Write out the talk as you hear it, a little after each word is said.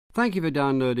Thank you for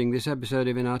downloading this episode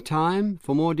of In Our Time.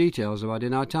 For more details about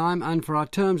In Our Time and for our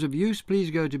terms of use,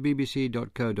 please go to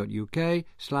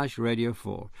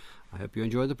bbc.co.uk/radio4. I hope you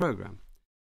enjoy the programme.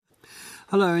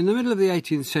 Hello. In the middle of the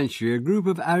 18th century, a group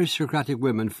of aristocratic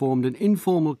women formed an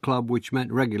informal club which met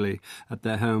regularly at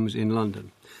their homes in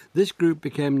London. This group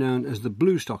became known as the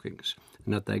Blue Stockings,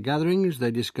 and at their gatherings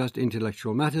they discussed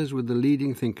intellectual matters with the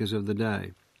leading thinkers of the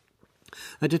day.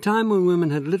 At a time when women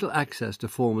had little access to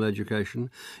formal education,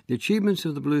 the achievements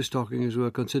of the Blue Stockings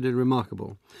were considered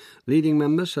remarkable. Leading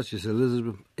members such as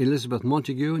Elizabeth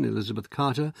Montagu and Elizabeth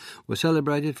Carter were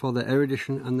celebrated for their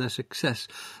erudition and their success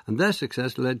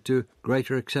led to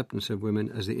greater acceptance of women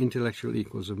as the intellectual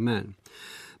equals of men.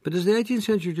 But as the 18th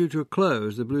century drew to a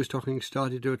close, the Blue Stockings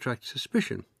started to attract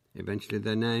suspicion. Eventually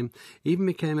their name even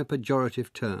became a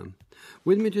pejorative term.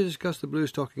 With me to discuss the Blue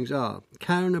Stockings are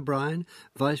Karen O'Brien,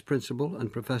 Vice Principal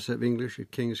and Professor of English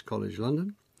at King's College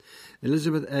London,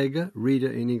 Elizabeth Eger,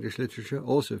 Reader in English Literature,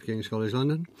 also of King's College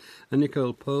London, and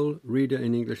Nicole Pohl, Reader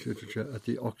in English Literature at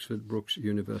the Oxford Brookes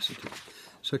University.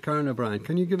 So Karen O'Brien,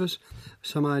 can you give us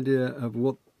some idea of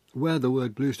where the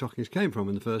word Blue Stockings came from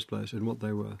in the first place and what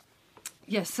they were?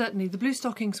 Yes, certainly. The Blue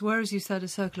Stockings were, as you said, a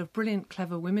circle of brilliant,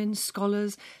 clever women,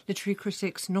 scholars, literary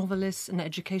critics, novelists and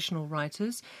educational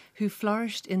writers who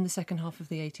flourished in the second half of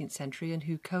the 18th century and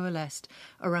who coalesced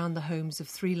around the homes of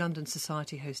three London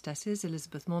society hostesses,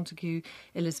 Elizabeth Montagu,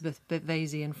 Elizabeth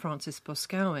Vesey and Frances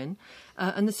Boscawen.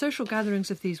 And the social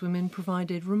gatherings of these women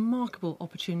provided remarkable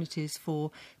opportunities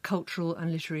for cultural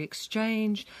and literary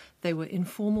exchange. They were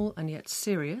informal and yet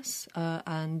serious,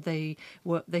 and they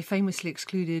famously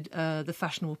excluded the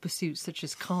fashionable pursuits such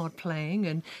as card playing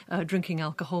and drinking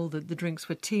alcohol. The drinks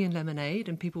were tea and lemonade,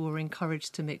 and people were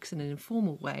encouraged to mix in an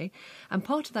informal way. And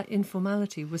part of that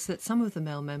informality was that some of the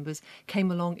male members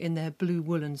came along in their blue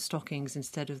woolen stockings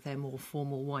instead of their more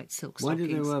formal white silk stockings. Why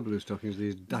did they wear blue stockings,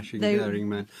 these dashing, daring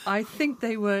men? I think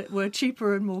they were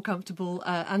cheaper and more comfortable,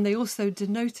 and they also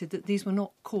denoted that these were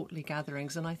not courtly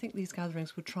gatherings, and I think these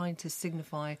gatherings were trying to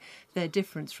signify their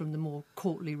difference from the more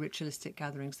courtly ritualistic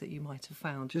gatherings that you might have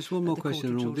found. Just one more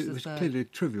question. It was clearly a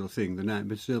trivial thing, the name,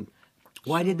 but still,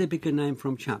 why did they pick a name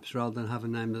from chaps rather than have a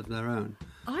name of their own?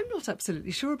 I'm not absolutely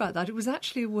sure about that. It was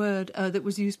actually a word that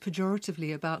was used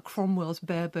pejoratively about Cromwell's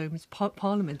bare-bones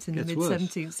parliament in the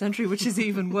mid-17th century, which is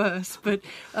even worse. But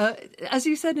as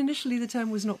you said, initially the term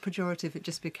was not pejorative. It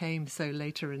just became so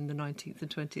later in the 19th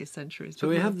and 20th centuries. So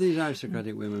we have these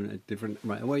aristocratic women at different...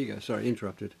 Right, away you go. Sorry,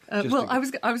 interrupted. I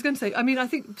was going to say, I mean, I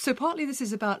think... So partly this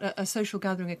is about a social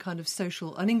gathering, a kind of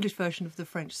social... an English version of the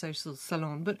French social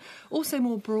salon, but also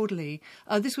more broadly,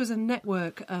 this was a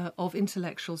network of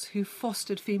intellectuals who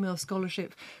fostered female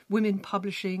scholarship, women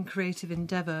publishing, creative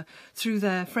endeavour through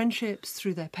their friendships,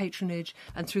 through their patronage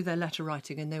and through their letter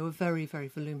writing. And they were very, very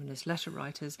voluminous letter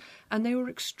writers. And they were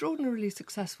extraordinarily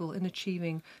successful in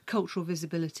achieving cultural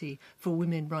visibility for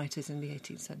women writers in the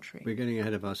 18th century. We're getting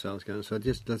ahead of ourselves, Karen, so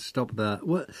let's stop there.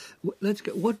 What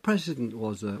precedent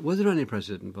was there? Was there any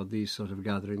precedent for these sort of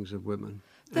gatherings of women?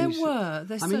 There were.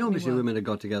 I mean, obviously women had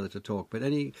got together to talk, but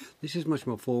this is much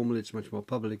more formal, it's much more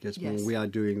public, it's more we are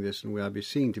doing this and we are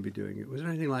seen to be doing it. Was there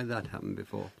anything like that happen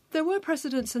before? There were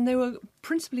precedents, and they were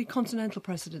principally continental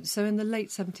precedents. So in the late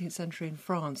 17th century in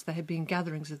France, there had been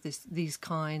gatherings of these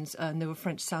kinds, and there were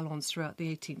French salons throughout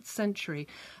the 18th century.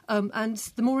 And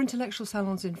the more intellectual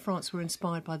salons in France were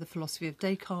inspired by the philosophy of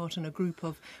Descartes, and a group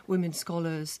of women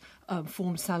scholars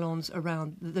formed salons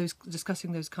around those,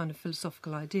 discussing those kind of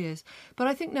philosophical ideas. But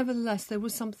I think, nevertheless, there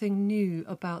was something new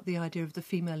about the idea of the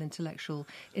female intellectual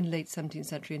in late 17th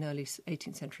century and early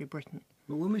 18th century Britain.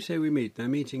 But when we say we meet, they're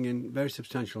meeting in very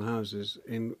substantial houses,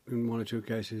 in one or two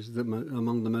cases,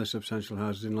 among the most substantial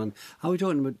houses in London. Are we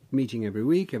talking about meeting every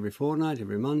week, every fortnight,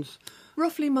 every month?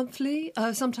 Roughly monthly,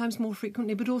 sometimes more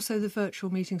frequently, but also the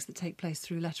virtual meetings that take place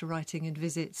through letter writing and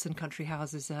visits and country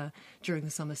houses during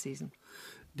the summer season.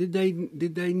 Did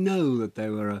they know that they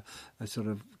were a sort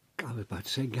of... I was about to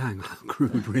say gang,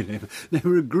 group, really. They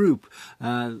were a group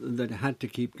that had to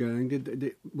keep going.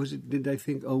 Did they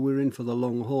think, oh, we're in for the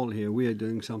long haul here, we are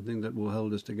doing something that will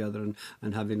hold us together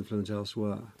and have influence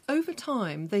elsewhere? Over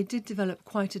time, they did develop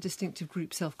quite a distinctive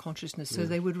group self-consciousness, so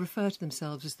they would refer to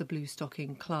themselves as the Blue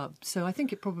Stocking Club. So I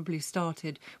think it probably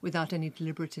started without any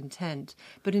deliberate intent.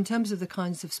 But in terms of the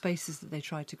kinds of spaces that they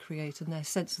tried to create and their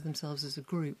sense of themselves as a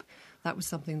group, that was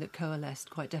something that coalesced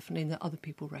quite definitely and that other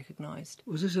people recognised.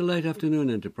 Was this a late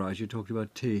afternoon enterprise? You talked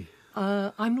about tea.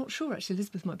 I'm not sure, actually.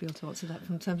 Elizabeth might be able to answer that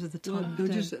in terms of the time of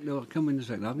day. No, come in a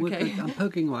second. Okay. I'm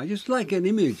poking away. Just like an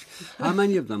image. How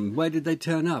many of them? Where did they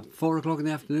turn up? 4 o'clock in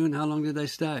the afternoon? How long did they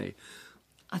stay?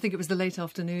 I think it was the late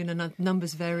afternoon, and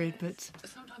numbers varied, but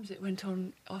sometimes it went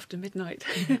on after midnight.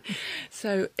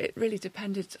 So it really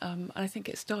depended. I think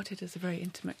it started as a very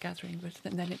intimate gathering, but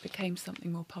then it became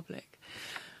something more public.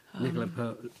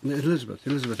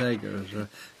 Elizabeth Eger has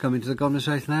come into the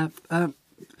conversation now.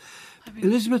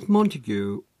 Elizabeth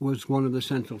Montagu was one of the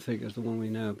central figures, the one we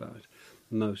know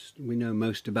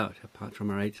most about, apart from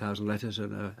her 8,000 letters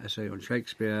and her essay on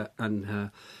Shakespeare and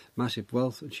her massive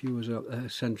wealth. And she was a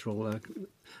central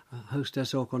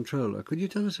hostess or controller. Could you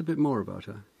tell us a bit more about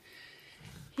her?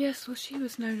 Yes, well, she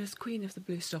was known as Queen of the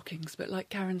Blue Stockings, but like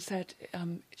Karen said,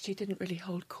 she didn't really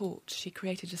hold court. She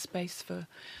created a space for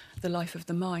the life of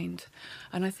the mind.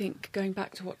 And I think, going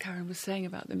back to what Karen was saying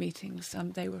about the meetings,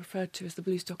 they were referred to as the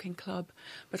Blue Stocking Club,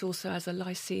 but also as a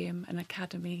lyceum, an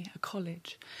academy, a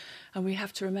college. And we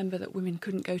have to remember that women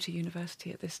couldn't go to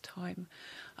university at this time.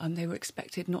 They were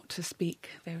expected not to speak.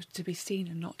 They were to be seen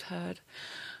and not heard.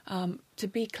 To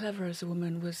be clever as a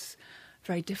woman was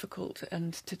very difficult,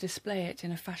 and to display it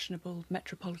in a fashionable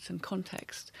metropolitan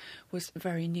context was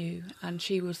very new, and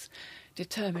she was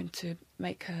determined to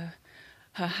make her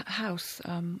house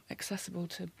accessible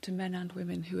to men and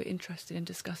women who were interested in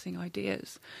discussing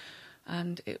ideas.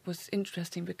 And it was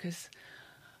interesting because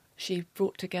she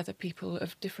brought together people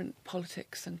of different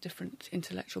politics and different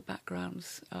intellectual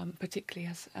backgrounds, particularly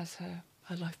as her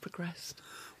life progressed.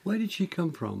 Where did she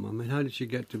come from? I mean, how did she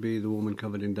get to be the woman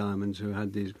covered in diamonds who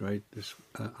had these great,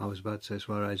 I was about to say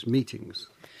soirees, meetings?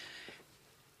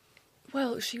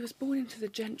 Well, she was born into the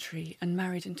gentry and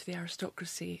married into the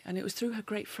aristocracy, and it was through her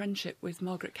great friendship with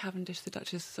Margaret Cavendish, the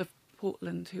Duchess of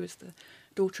Portland, who was the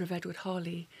daughter of Edward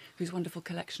Harley, whose wonderful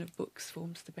collection of books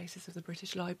forms the basis of the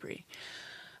British Library.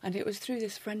 And it was through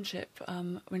this friendship,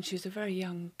 when she was a very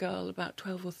young girl, about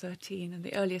 12 or 13, and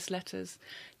the earliest letters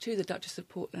to the Duchess of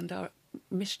Portland are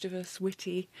mischievous,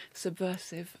 witty,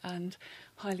 subversive, and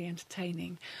highly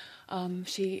entertaining.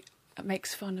 She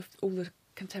makes fun of all the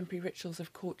contemporary rituals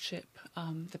of courtship,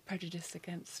 the prejudice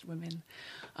against women,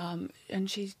 and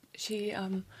she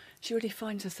really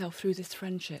finds herself through this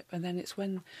friendship. And then it's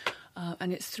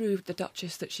through the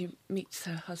Duchess that she meets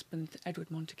her husband, Edward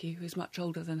Montagu, who is much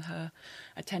older than her,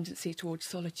 a tendency towards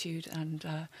solitude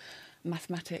and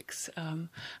mathematics,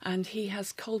 and he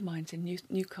has coal mines in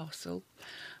Newcastle,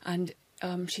 and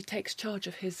she takes charge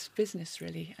of his business,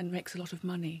 really, and makes a lot of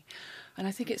money. And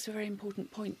I think it's a very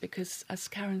important point because, as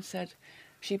Karen said,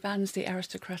 she bans the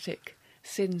aristocratic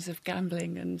sins of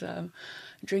gambling and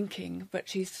drinking, but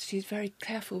she's very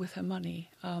careful with her money.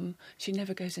 She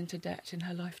never goes into debt in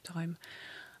her lifetime.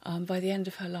 By the end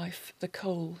of her life, the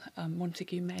coal,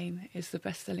 Montagu Main, is the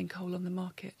best-selling coal on the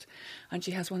market, and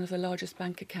she has one of the largest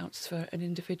bank accounts for an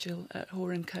individual at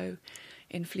Hoare & Co.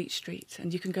 in Fleet Street.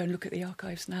 And you can go and look at the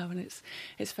archives now, and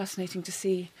it's fascinating to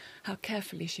see how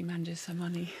carefully she manages her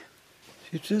money.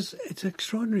 It's an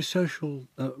extraordinary social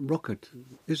rocket,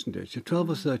 isn't it? She's 12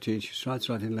 or 13, she starts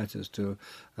writing letters to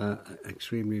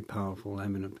extremely powerful,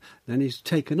 eminent. Then he's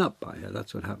taken up by her,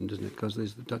 that's what happened, isn't it? Because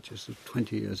there's the Duchess of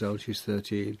 20 years old, she's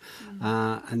 13,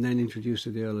 and then introduced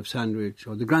to the Earl of Sandwich,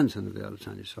 or the grandson of the Earl of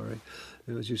Sandwich, sorry,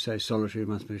 who, as you say, solitary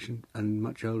mathematician, and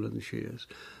much older than she is,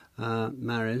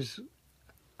 marries...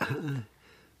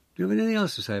 Do you have anything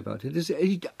else to say about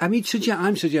it?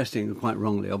 I'm suggesting, quite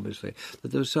wrongly, obviously,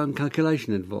 that there was some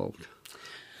calculation involved.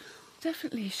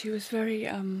 Definitely, she was very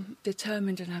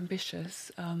determined and ambitious,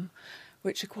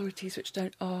 which are qualities which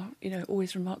are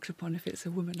always remarked upon if it's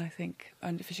a woman, I think.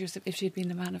 And if she had been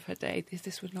the man of her day,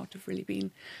 this would not have really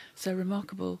been so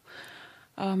remarkable.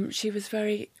 She was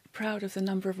very proud of the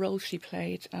number of roles she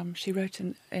played. She wrote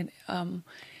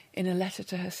in a letter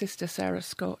to her sister, Sarah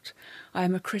Scott, "I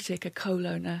am a critic, a coal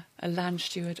owner, a land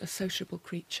steward, a sociable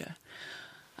creature."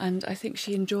 And I think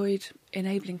she enjoyed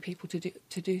enabling people to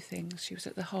do things. She was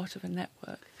at the heart of a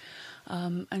network.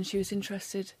 And she was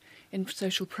interested in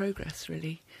social progress,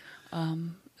 really.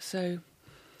 So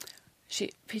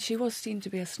she was seen to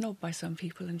be a snob by some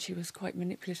people, and she was quite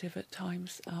manipulative at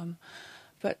times.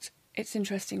 But it's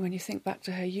interesting when you think back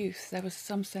to her youth, there was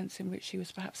some sense in which she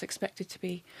was perhaps expected to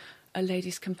be a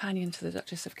lady's companion to the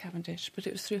Duchess of Cavendish, but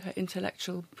it was through her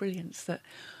intellectual brilliance that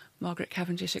Margaret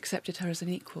Cavendish accepted her as an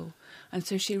equal. And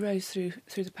so she rose through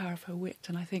the power of her wit,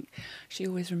 and I think she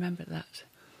always remembered that.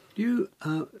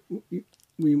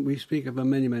 We speak about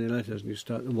many, many letters, and you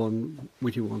start the one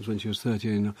witty ones when she was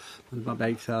 13, about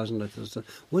 8,000 letters.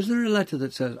 Was there a letter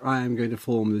that says, I am going to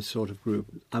form this sort of group,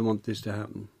 I want this to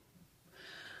happen?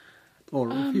 Or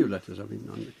a few letters, I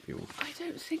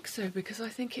don't think so, because I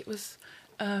think it was...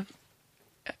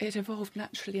 it evolved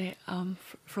naturally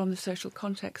from the social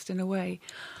context in a way.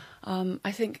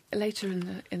 I think later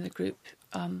in the group,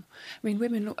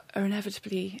 women are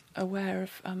inevitably aware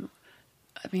of.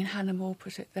 Hannah More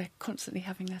put it, they're constantly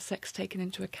having their sex taken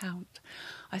into account.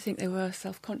 I think they were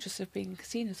self-conscious of being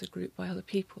seen as a group by other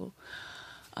people.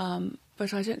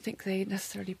 But I don't think they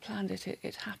necessarily planned it.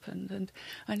 It happened.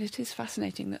 And it is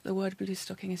fascinating that the word blue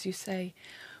stocking, as you say,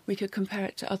 we could compare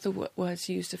it to other words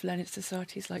used of learned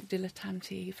societies like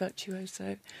dilettanti,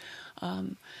 virtuoso.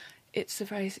 It's a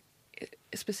very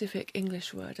specific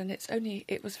English word, and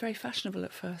it was very fashionable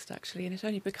at first, actually, and it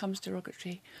only becomes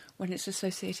derogatory when it's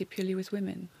associated purely with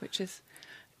women, which is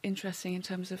interesting in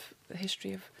terms of the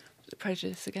history of the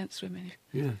prejudice against women.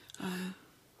 Yeah.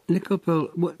 Nicole,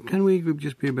 can we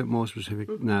just be a bit more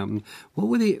specific now?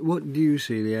 What do you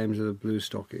see the aims of the Blue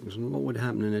Stockings, and what would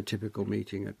happen in a typical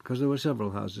meeting? Because there were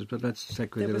several houses, but let's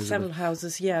stick with Elizabeth. There were several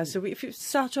houses, yeah. So if you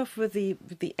start off with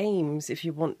the aims, if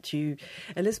you want to,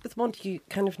 Elizabeth Montagu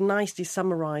kind of nicely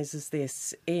summarises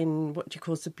this in what she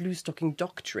calls the Blue Stocking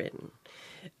doctrine.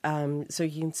 So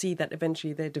you can see that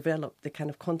eventually they developed the kind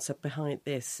of concept behind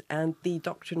this, and the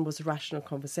doctrine was rational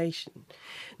conversation.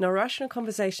 Now, rational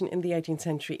conversation in the 18th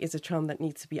century is a term that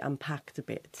needs to be unpacked a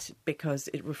bit, because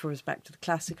it refers back to the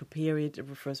classical period, it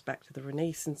refers back to the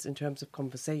Renaissance in terms of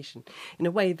conversation. In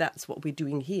a way, that's what we're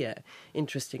doing here,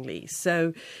 interestingly.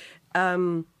 So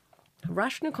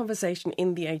rational conversation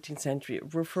in the 18th century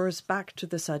refers back to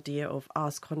this idea of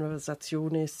ars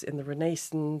conversationis in the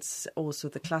Renaissance, also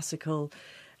the classical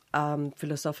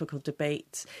philosophical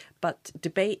debates, but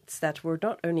debates that were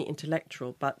not only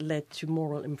intellectual but led to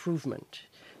moral improvement.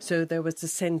 So there was a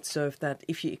sense of that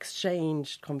if you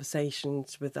exchanged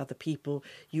conversations with other people,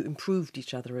 you improved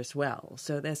each other as well.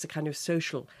 So there's a kind of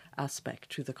social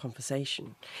aspect to the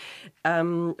conversation.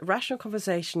 Rational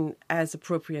conversation, as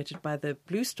appropriated by the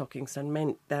Blue Stockings, then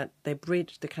meant that they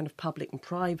bridged the kind of public and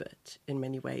private in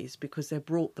many ways, because they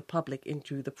brought the public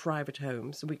into the private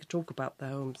homes. And we could talk about the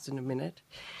homes in a minute.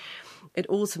 It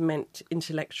also meant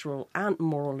intellectual and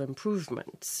moral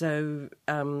improvement. So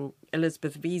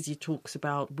Elizabeth Vesey talks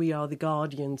about we are the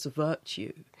guardians of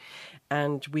virtue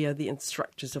and we are the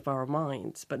instructors of our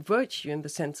minds. But virtue in the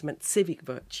sense meant civic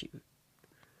virtue,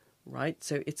 right?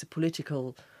 So it's a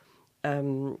political,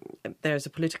 there's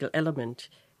a political element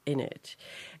in it.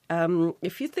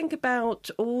 If you think about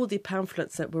all the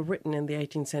pamphlets that were written in the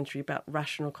 18th century about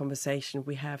rational conversation,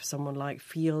 we have someone like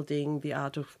Fielding, The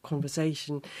Art of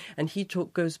Conversation, and he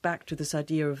goes back to this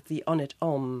idea of the honnête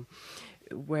homme,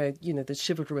 where, you know, the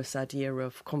chivalrous idea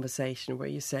of conversation, where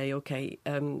you say, okay,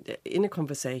 in a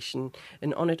conversation,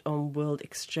 an honnête homme will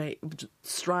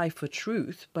strive for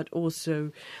truth, but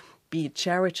also be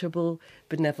charitable,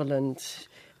 benevolent,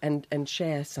 and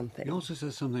share something. He also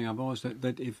says something I've always thought,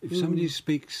 that if somebody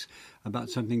speaks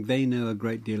about something they know a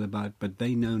great deal about, but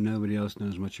they know nobody else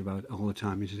knows much about all the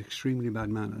time, it's extremely bad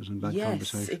manners and bad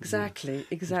conversation. Yes, exactly.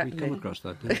 We come across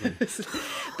that, don't we?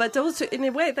 But also, in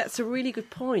a way, that's a really good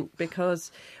point,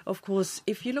 because, of course,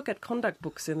 if you look at conduct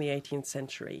books in the 18th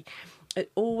century,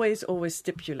 it always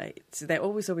stipulates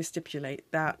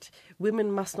that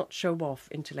women must not show off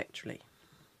intellectually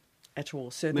at all.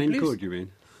 So Men could, you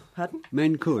mean? Pardon?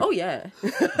 Men could. Oh, yeah.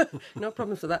 No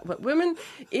problems with that. But women,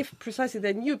 if precisely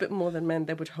they knew a bit more than men,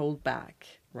 they would hold back,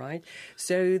 right?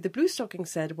 So the Blue Stockings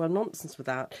said, well, nonsense with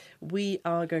that. We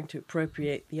are going to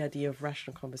appropriate the idea of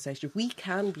rational conversation. We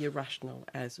can be irrational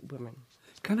as women.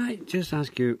 Can I just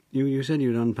ask you, you said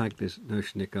you'd unpack this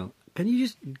notion, Nicole. Can you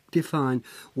just define,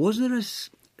 was there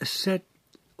a set,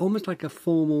 almost like a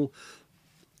formal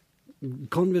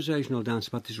conversational dance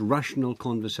about this rational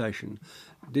conversation?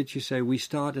 Did you say we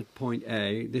start at point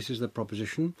A, this is the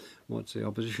proposition, what's the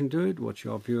opposition to it, what's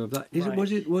your view of that?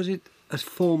 Was it as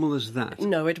formal as that?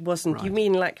 No, it wasn't. Right. You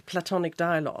mean like Platonic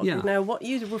dialogue? Yeah. Now, what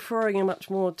you're referring much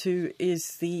more to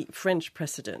is the French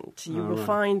precedent. You will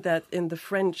find that in the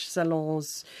French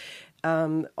salons,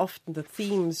 often the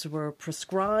themes were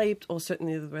prescribed, or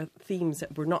certainly there were themes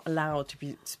that were not allowed to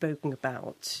be spoken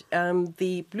about.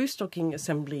 The Blue Stocking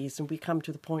assemblies, and we come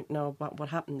to the point now about what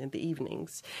happened in the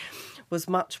evenings, was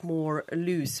much more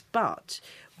loose. But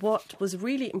what was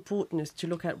really important is to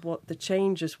look at what the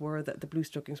changes were that the Blue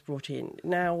Stockings brought in.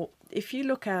 Now, if you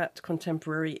look at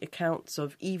contemporary accounts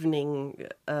of evening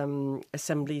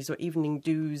assemblies or evening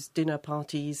dues, dinner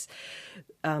parties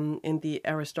in the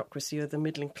aristocracy or the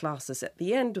middling classes, at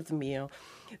the end of the meal,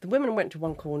 the women went to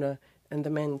one corner and the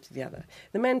men to the other.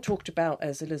 The men talked about,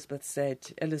 as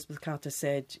Elizabeth Carter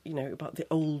said, you know, about the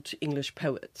old English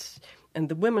poets. And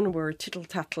the women were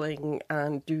tittle-tattling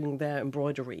and doing their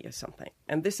embroidery or something.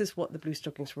 And this is what the Blue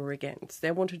Stockings were against.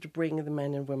 They wanted to bring the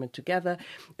men and women together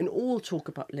and all talk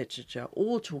about literature. literature,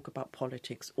 all talk about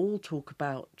politics, all talk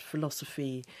about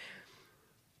philosophy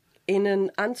in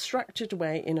an unstructured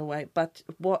way, in a way. But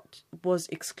what was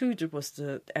excluded was,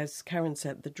 as Karen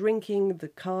said, the drinking, the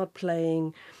card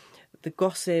playing, the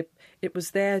gossip. It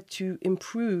was there to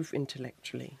improve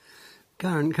intellectually.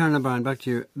 Karen O'Brien, back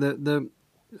to you.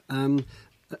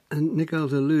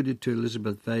 Nicole's alluded to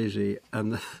Elizabeth Vesey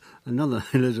and another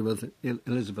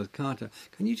Elizabeth Carter.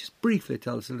 Can you just briefly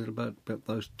tell us a little about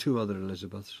those two other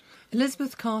Elizabeths?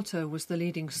 Elizabeth Carter was the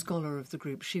leading scholar of the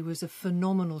group. She was a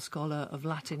phenomenal scholar of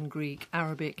Latin, Greek,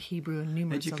 Arabic, Hebrew and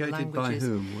numerous other languages. Educated by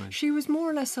whom? When? She was more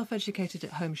or less self-educated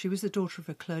at home. She was the daughter of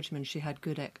a clergyman. She had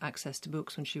good access to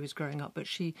books when she was growing up, but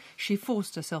she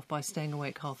forced herself by staying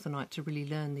awake half the night to really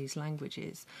learn these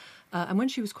languages. And when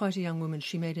she was quite a young woman,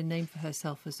 she made a name for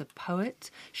herself as a poet.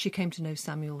 She came to know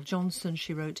Samuel Johnson.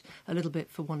 She wrote a little bit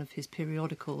for one of his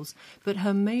periodicals. But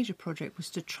her major project was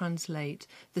to translate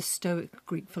the Stoic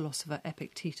Greek philosopher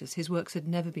Epictetus. His works had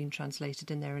never been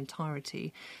translated in their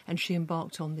entirety, and she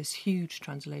embarked on this huge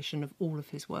translation of all of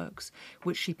his works,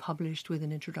 which she published with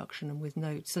an introduction and with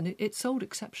notes. And it sold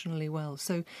exceptionally well.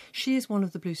 So she is one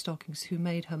of the Bluestockings who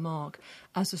made her mark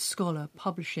as a scholar,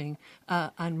 publishing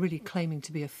and really claiming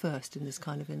to be a first in this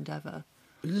kind of endeavour.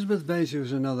 Elizabeth Vesey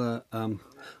was another,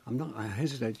 I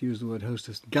hesitate to use the word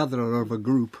hostess, gatherer of a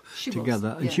group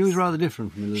together. And she was rather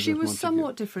different from Elizabeth She was Montagu.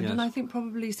 somewhat different, yes. And I think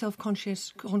probably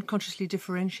consciously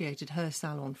differentiated her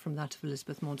salon from that of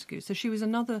Elizabeth Montagu. So she was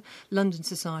another London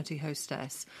society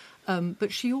hostess,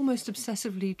 but she almost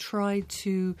obsessively tried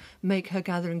to make her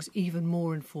gatherings even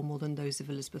more informal than those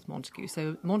of Elizabeth Montagu.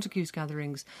 So Montagu's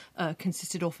gatherings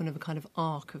consisted often of a kind of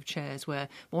arc of chairs where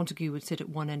Montagu would sit at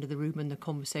one end of the room and the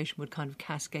conversation would kind of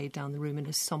cascade down the room in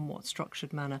a somewhat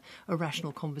structured manner, a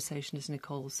rational conversation, as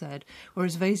Nicole said,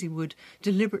 whereas Vesey would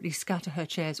deliberately scatter her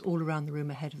chairs all around the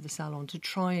room ahead of the salon to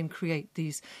try and create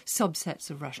these subsets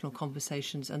of rational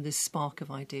conversations and this spark of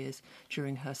ideas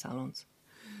during her salons.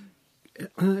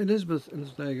 Elizabeth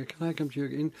Eger, can I come to you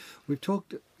again?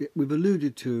 We've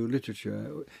alluded to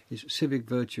literature. Civic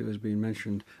virtue has been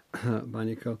mentioned by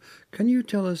Nicole. Can you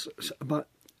tell us about,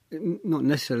 not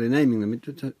necessarily naming them,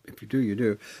 if you do, you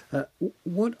do,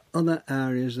 what other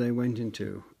areas they went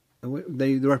into?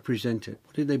 They represented.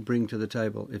 What did they bring to the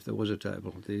table, if there was a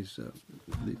table, these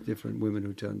different women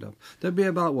who turned up? There'd be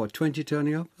about, 20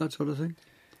 turning up, that sort of thing?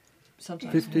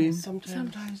 Sometimes 15?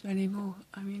 Sometimes many more.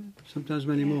 Sometimes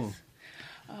many more.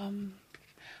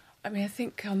 I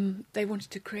think they wanted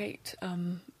to create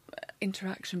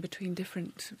interaction between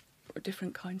different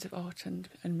kinds of art and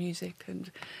music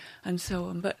and so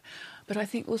on. But I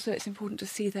think also it's important to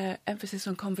see their emphasis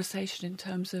on conversation in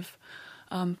terms of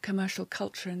commercial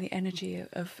culture and the energy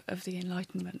of the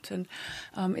Enlightenment. And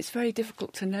it's very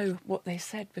difficult to know what they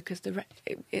said because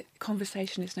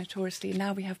conversation is notoriously...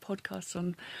 Now we have podcasts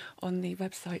on the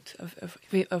website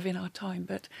of In Our Time,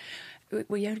 but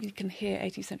we only can hear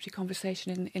 18th century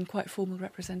conversation in quite formal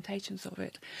representations of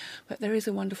it. But there is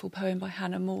a wonderful poem by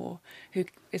Hannah More, who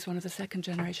is one of the second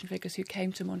generation figures who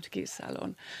came to Montagu's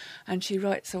salon, and she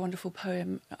writes a wonderful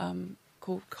poem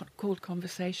called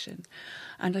Conversation,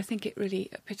 and I think it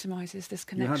really epitomises this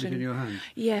connection. You have it in your hand?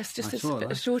 Yes, just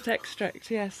a short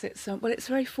extract. Yes, it's it's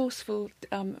very forceful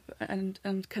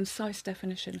and concise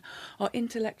definition. Our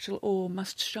intellectual ore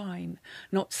must shine,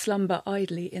 not slumber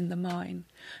idly in the mine.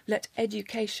 Let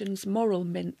education's moral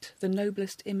mint the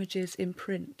noblest images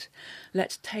imprint.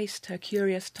 Let taste her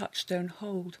curious touchstone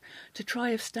hold. To try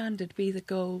of standard be the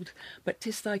gold, but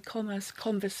 'tis thy commerce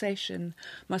conversation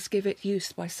must give it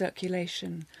use by circulation.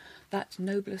 That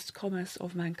noblest commerce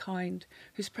of mankind,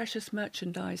 whose precious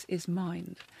merchandise is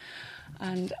mind.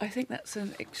 And I think that's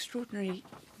an extraordinary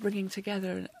bringing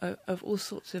together of all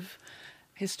sorts of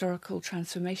historical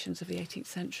transformations of the 18th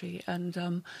century.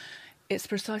 And it's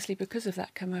precisely because of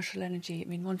that commercial energy. I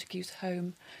mean, Montagu's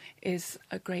home is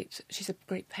she's a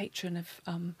great patron of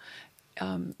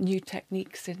new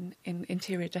techniques in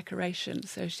interior decoration.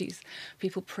 So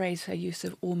people praise her use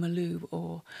of ormolu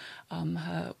or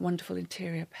her wonderful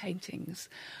interior paintings,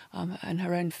 and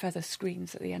her own feather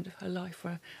screens at the end of her life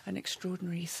were an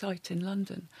extraordinary sight in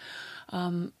London.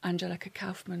 Angelica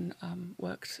Kaufmann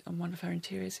worked on one of her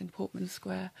interiors in Portman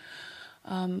Square.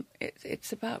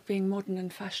 It's about being modern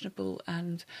and fashionable,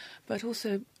 but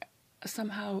also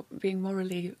somehow being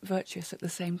morally virtuous at the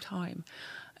same time.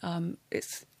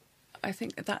 I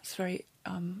think that's very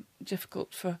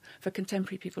difficult for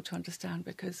contemporary people to understand,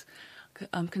 because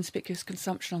conspicuous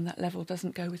consumption on that level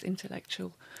doesn't go with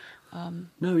intellectual.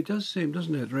 No, it does seem,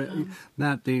 doesn't it,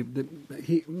 that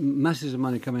the masses of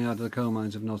money coming out of the coal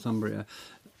mines of Northumbria,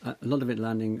 a lot of it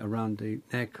landing around the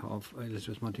neck of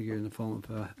Elizabeth Montagu in the form of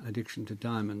her addiction to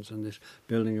diamonds and this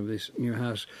building of this new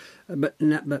house. But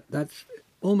that's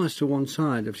almost to one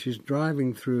side. If she's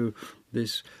driving through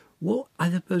this, well,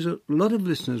 I suppose a lot of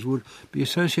listeners would be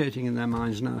associating in their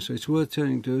minds now, so it's worth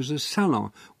turning to as a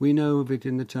salon. We know of it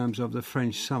in the terms of the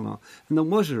French salon. And there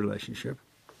was a relationship,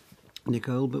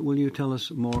 Nicole, but will you tell us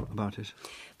more about it?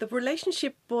 The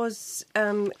relationship was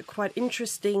quite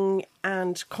interesting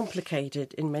and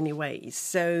complicated in many ways.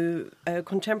 So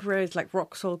contemporaries like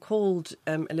Wroxall called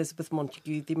Elizabeth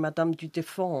Montagu the Madame du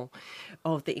Deffand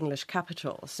of the English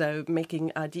capital, so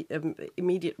making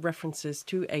immediate references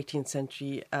to 18th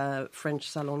century French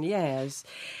salonières.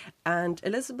 And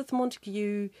Elizabeth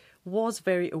Montagu was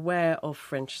very aware of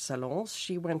French salons.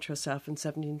 She went herself in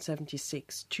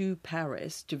 1776 to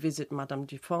Paris to visit Madame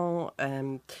Dufont,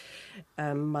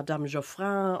 Madame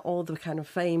Geoffrin, all the kind of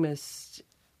famous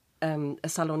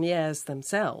salonières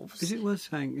themselves. Is it worth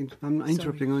saying, I'm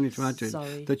interrupting only to add to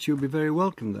it, that you'll be very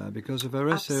welcome there because of her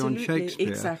essay on Shakespeare.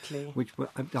 Exactly. Which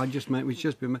I just made, which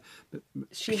just been.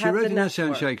 She wrote an essay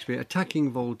on Shakespeare,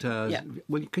 attacking Voltaire. Yeah.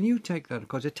 Well, can you take that?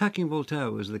 Because attacking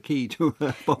Voltaire was the key to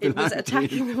her popularity. It was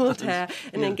attacking Voltaire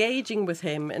and engaging with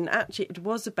him, and actually it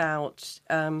was about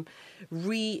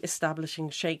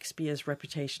re-establishing Shakespeare's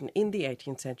reputation in the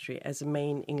 18th century as a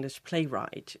main English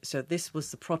playwright. So this was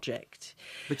the project.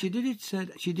 But she did it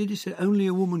say only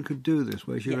a woman could do this.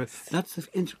 Where she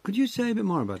could you say a bit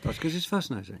more about that, because it's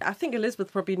fascinating. I think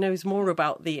Elizabeth probably knows more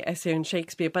about the essay on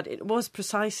Shakespeare, but it was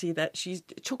precisely that she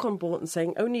took on board and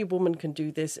saying only a woman can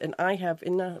do this, and I have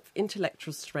enough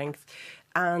intellectual strength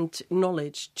and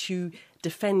knowledge to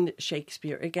defend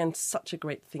Shakespeare against such a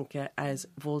great thinker as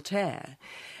Voltaire.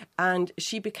 And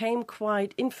she became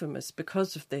quite infamous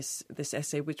because of this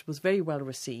essay, which was very well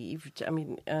received. I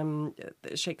mean,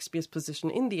 Shakespeare's position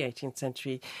in the 18th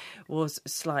century was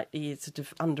slightly sort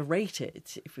of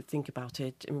underrated, if we think about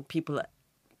it. And people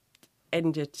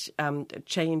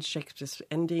changed Shakespeare's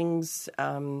endings.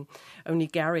 Only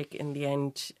Garrick, in the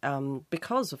end,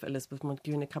 because of Elizabeth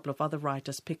Montagu and a couple of other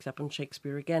writers, picked up on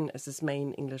Shakespeare again as his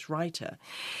main English writer.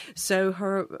 So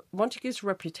Montagu's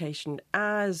reputation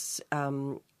as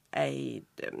a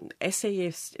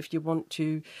essayist, if you want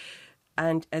to,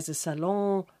 and as a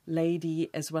salon lady,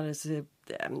 as well as a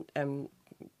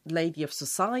lady of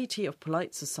society, of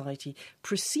polite society,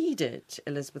 preceded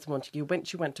Elizabeth Montagu when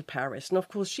she went to Paris. And of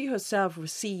course, she herself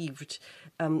received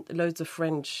loads of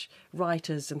French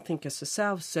writers and thinkers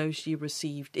herself. So she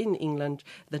received in England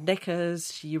the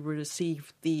Neckers, she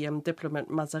received the diplomat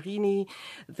Mazarini,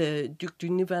 the Duc du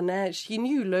Nivernais. She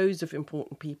knew loads of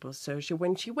important people. So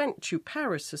when she went to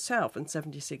Paris herself in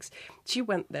 76, she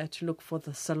went there to look for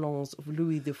the salons of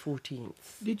Louis XIV.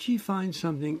 Did she find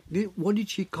something? What did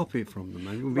she copy from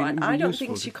them? Right, I don't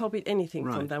think she copied anything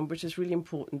from them, which is really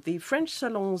important. The French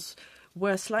salons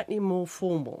were slightly more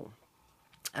formal.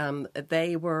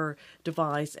 They were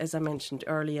devised, as I mentioned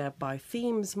earlier, by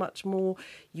themes much more.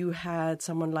 You had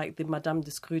someone like the Madame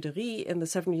de Scudéry in the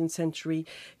 17th century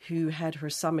who had her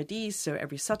samedis, so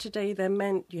every Saturday they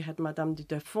meant. You had Madame de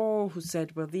Deffand who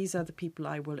said, well, these are the people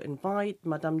I will invite.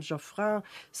 Madame Geoffrin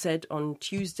said on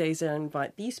Tuesdays I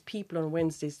invite these people, on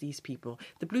Wednesdays these people.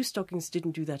 The Bluestockings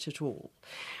didn't do that at all.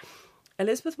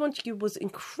 Elizabeth Montagu was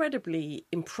incredibly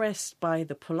impressed by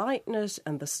the politeness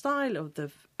and the style of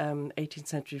the 18th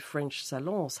century French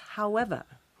salons. However,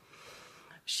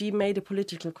 she made a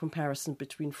political comparison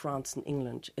between France and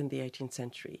England in the 18th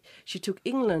century. She took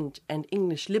England and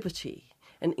English liberty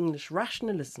and English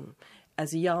rationalism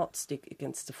as a yardstick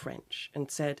against the French and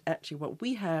said, actually, what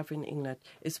we have in England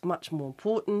is much more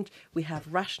important. We have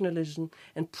rationalism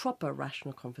and proper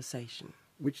rational conversation.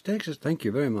 Which takes us, thank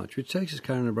you very much, which takes us,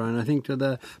 Karen O'Brien, I think, to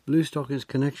the Bluestockings'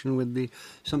 connection with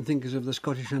some thinkers of the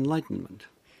Scottish Enlightenment.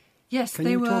 Yes, Can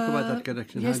you talk about that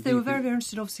connection? Yes, they were very, very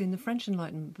interested, obviously, in the French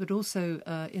Enlightenment, but also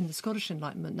in the Scottish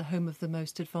Enlightenment, the home of the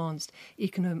most advanced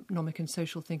economic and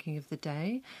social thinking of the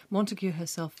day. Montagu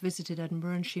herself visited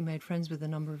Edinburgh, and she made friends with a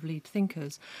number of lead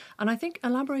thinkers. And I think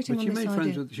elaborating on this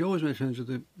idea... She always made friends with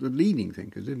the leading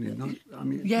thinkers, didn't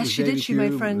she? Yes, she did. She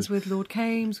made friends with Lord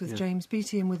Kames, with James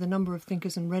Beattie, and with a number of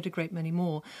thinkers, and read a great many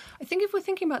more. I think if we're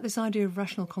thinking about this idea of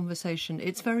rational conversation,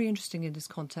 it's very interesting in this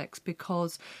context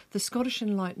because the Scottish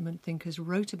Enlightenment Enlightenment thinkers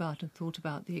wrote about and thought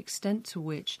about the extent to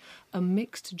which a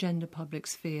mixed gender public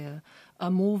sphere,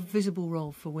 a more visible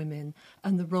role for women,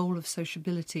 and the role of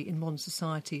sociability in modern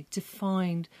society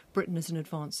defined Britain as an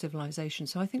advanced civilization.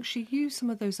 So I think she used some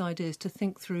of those ideas to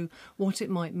think through what it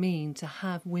might mean to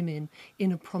have women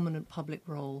in a prominent public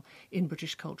role in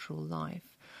British cultural life.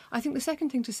 I think the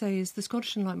second thing to say is the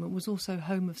Scottish Enlightenment was also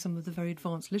home of some of the very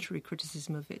advanced literary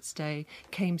criticism of its day.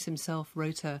 Keynes himself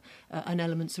wrote an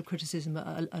Elements of Criticism,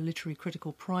 a literary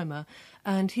critical primer,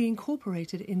 and he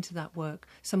incorporated into that work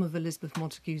some of Elizabeth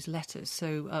Montagu's letters.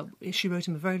 So she wrote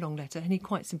him a very long letter, and he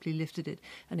quite simply lifted it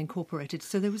and incorporated.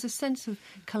 So there was a sense of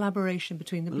collaboration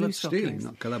between the Blue Stockings. Stealing,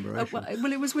 not collaboration.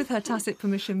 Well, it was with her tacit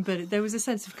permission, but there was a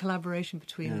sense of collaboration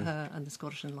between her and the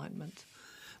Scottish Enlightenment.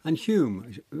 And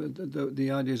Hume, the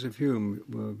ideas of Hume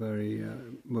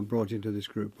were brought into this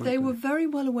group. They were very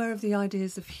well aware of the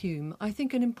ideas of Hume. I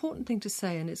think an important thing to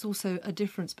say, and it's also a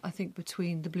difference, I think,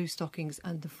 between the Blue Stockings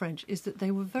and the French, is that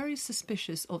they were very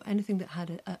suspicious of anything that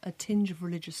had a tinge of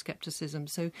religious scepticism.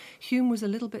 So Hume was a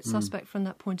little bit suspect from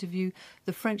that point of view.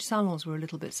 The French salons were a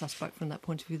little bit suspect from that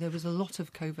point of view. There was a lot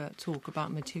of covert talk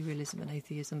about materialism and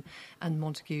atheism, and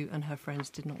Montagu and her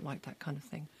friends did not like that kind of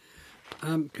thing.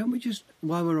 Can we just,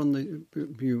 while we're on the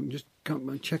view, just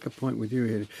check a point with you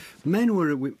here? Men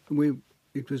were,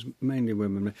 it was mainly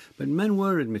women, but men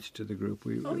were admitted to the group.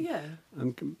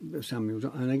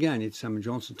 Samuel, and again, it's Samuel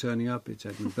Johnson turning up, it's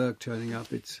Edmund Burke turning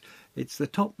up, it's the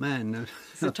top men,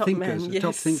 top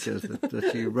thinkers that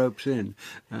she ropes in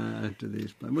to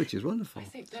these, which is wonderful. I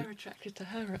think they're attracted to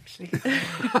her, actually.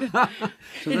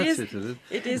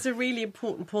 It is a really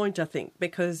important point, I think,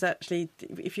 because actually,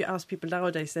 if you ask people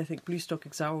nowadays, they think Blue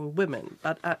Stockings are all women,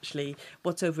 but actually,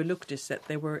 what's overlooked is that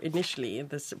they were initially,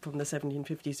 from the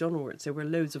 1750s onwards, there were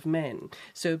loads of men.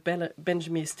 So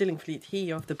Benjamin Stillingfleet,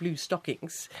 he of the Blue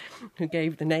Stockings, who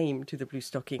gave the name to the Blue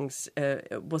Stockings,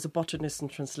 was a botanist and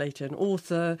translator and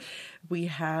author. We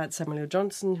had Samuel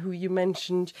Johnson, who you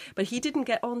mentioned, but he didn't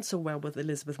get on so well with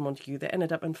Elizabeth Montagu. They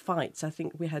ended up in fights. I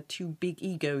think we had two big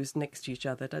egos next to each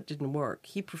other. That didn't work.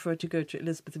 He preferred to go to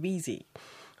Elizabeth Vesey,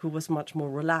 who was much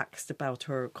more relaxed about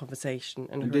her conversation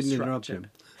and her didn't structure. Interrupt him.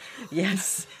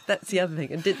 Yes, that's the other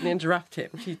thing, and didn't interrupt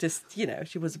him. She just,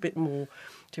 she was a bit more,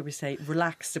 shall we say,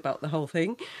 relaxed about the whole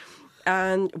thing.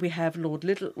 And we have Lord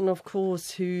Lyttelton, of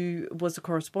course, who was a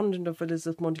correspondent of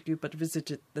Elizabeth Montagu but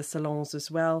visited the salons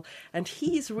as well. And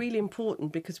he's really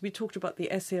important because we talked about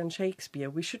the essay on Shakespeare.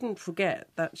 We shouldn't forget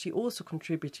that she also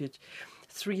contributed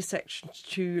 3 sections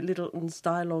to Lyttelton's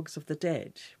Dialogues of the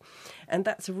Dead. And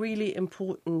that's a really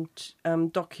important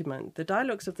document. The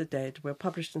Dialogues of the Dead were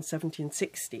published in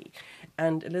 1760,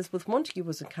 and Elizabeth Montagu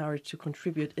was encouraged to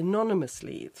contribute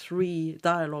anonymously 3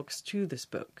 dialogues to this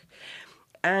book.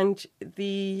 And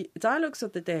the Dialogues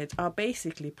of the Dead are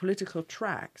basically political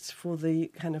tracts for the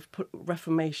kind of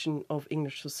reformation of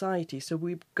English society. So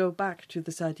we go back to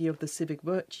this idea of the civic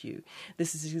virtue.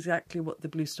 This is exactly what the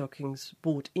Blue Stockings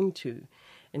bought into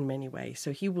in many ways.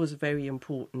 So he was very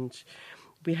important.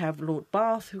 We have Lord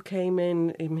Bath, who came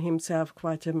in himself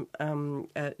quite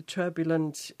a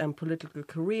turbulent political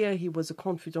career. He was a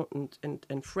confidant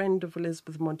and friend of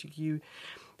Elizabeth Montagu.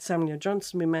 Samuel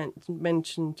Johnson we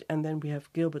mentioned, and then we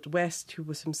have Gilbert West, who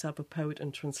was himself a poet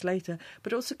and translator,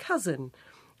 but also cousin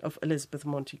of Elizabeth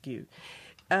Montagu.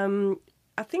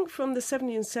 I think from the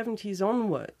 1770s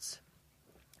onwards,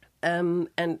 and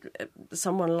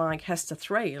someone like Hester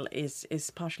Thrale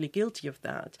is partially guilty of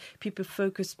that, people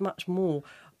focused much more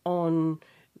on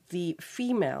the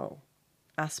female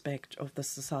aspect of the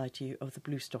society of the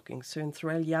Blue Stockings. So in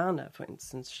Thraliana, for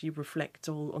instance, she reflects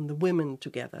all on the women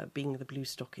together being the Blue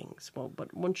Stockings. Well,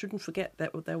 but one shouldn't forget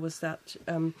that there was that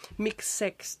mixed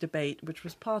sex debate, which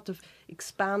was part of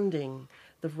expanding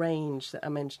the range that I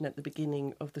mentioned at the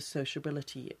beginning of the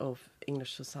sociability of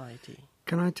English society.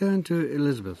 Can I turn to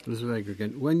Elizabeth Eger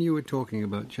again? When you were talking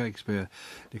about Shakespeare,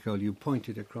 Nicole, you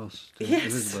pointed across to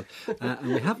Elizabeth.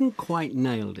 And we haven't quite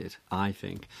nailed it, I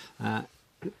think.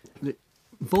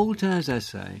 Voltaire's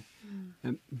essay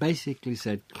basically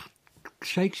said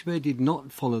Shakespeare did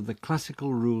not follow the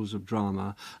classical rules of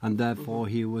drama, and therefore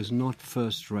he was not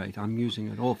first rate. I'm using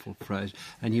an awful phrase,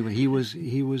 and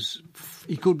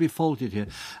he could be faulted here.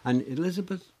 And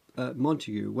Elizabeth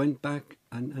Montagu went back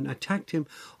and attacked him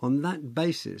on that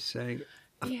basis, saying.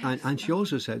 Yes. And she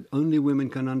also said only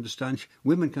women can understand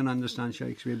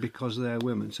Shakespeare because they're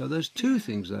women. So there's 2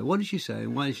 things there. What did she say,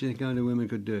 and why did she think only women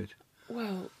could do it?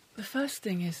 Well, the first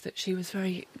thing is that she was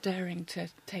very daring to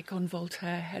take on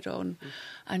Voltaire head-on,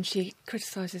 and she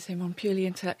criticises him on purely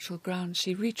intellectual grounds.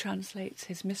 She retranslates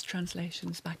his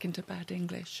mistranslations back into bad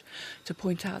English to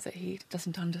point out that he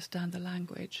doesn't understand the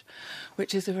language,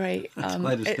 which is a very...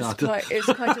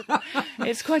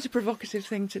 it's quite a provocative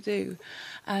thing to do.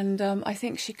 And I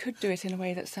think she could do it in a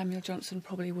way that Samuel Johnson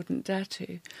probably wouldn't dare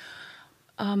to.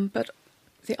 But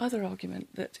the other argument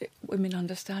that women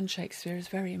understand Shakespeare is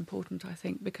very important, I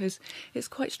think, because it's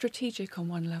quite strategic on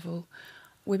one level.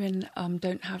 Women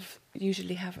don't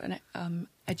usually have an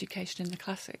education in the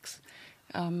classics.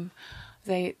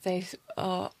 They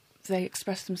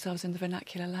express themselves in the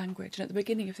vernacular language. And at the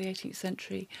beginning of the 18th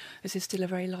century, this is still a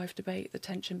very live debate, the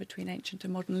tension between ancient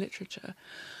and modern literature.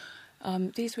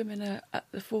 These women are at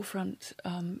the forefront,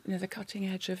 the cutting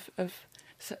edge of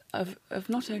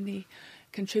not only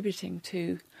contributing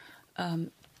to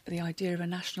the idea of a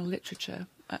national literature,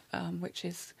 which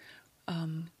is,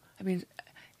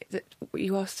 that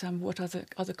you asked what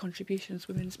other contributions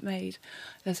women's made.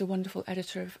 There's a wonderful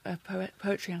editor of a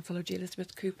poetry anthology,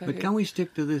 Elizabeth Cooper. But can we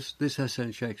stick to this essay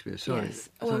in Shakespeare? Sorry. Yes.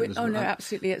 No,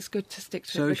 absolutely. It's good to stick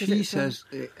to so it. So she says,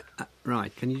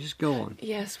 right, can you just go on?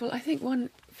 Yes, well, I think one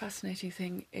fascinating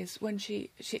thing is when she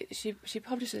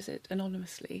publishes it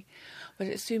anonymously, but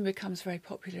it soon becomes very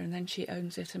popular, and then she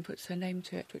owns it and puts her name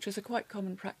to it, which was a quite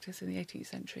common practice in the 18th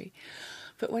century.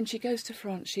 But when she goes to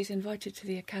France, she's invited to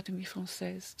the Académie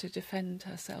Française to defend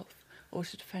herself or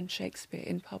to defend Shakespeare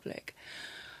in public.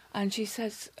 And she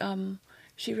says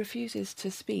she refuses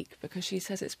to speak because she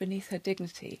says it's beneath her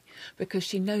dignity, because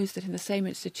she knows that in the same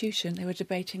institution they were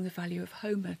debating the value of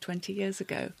Homer 20 years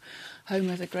ago.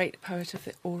 Homer, the great poet of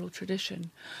the oral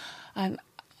tradition. And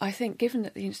I think given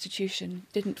that the institution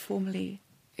didn't formally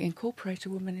incorporate a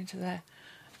woman into their...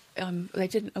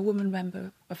 a woman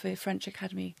member of the French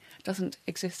Academy doesn't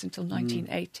exist until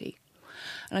 1980.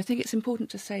 And I think it's important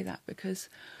to say that because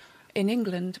in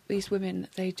England, these women,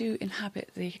 they do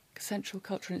inhabit the central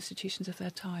cultural institutions of their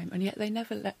time, and yet they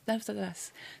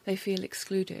nevertheless, they feel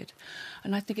excluded.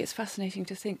 And I think it's fascinating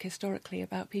to think historically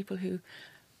about people who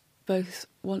both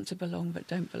want to belong but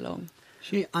don't belong.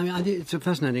 I think it's a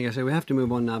fascinating essay. We have to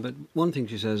move on now, but one thing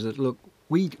she says that, look,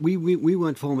 we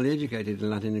weren't formally educated in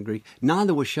Latin and Greek.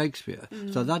 Neither was Shakespeare.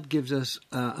 So that gives us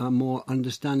a more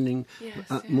understanding,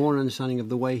 more understanding of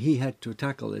the way he had to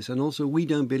tackle this. And also, we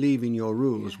don't believe in your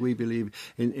rules. We believe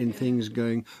in things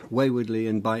going waywardly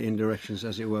and in directions,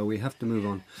 as it were. We have to move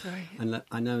on. Sorry. And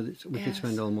I know that we could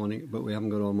spend all morning, but we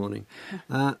haven't got all morning.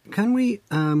 Can we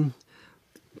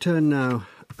turn now,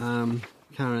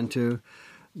 Karen, to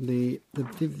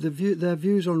their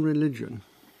views on religion?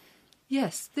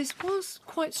 Yes, this was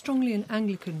quite strongly an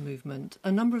Anglican movement.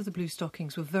 A number of the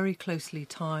Bluestockings were very closely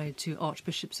tied to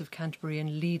archbishops of Canterbury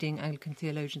and leading Anglican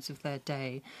theologians of their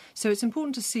day. So it's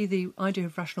important to see the idea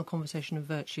of rational conversation and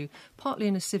virtue, partly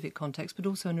in a civic context, but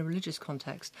also in a religious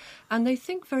context. And they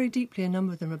think very deeply, a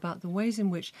number of them, about the ways in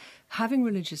which having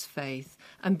religious faith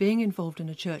and being involved in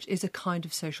a church is a kind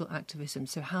of social activism.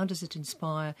 So how does it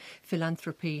inspire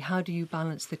philanthropy? How do you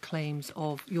balance the claims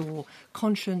of your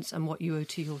conscience and what you owe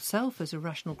to yourself as a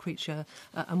rational creature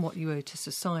and what you owe to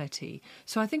society?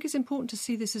 So I think it's important to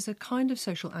see this as a kind of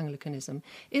social Anglicanism.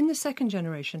 In the second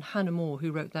generation, Hannah More,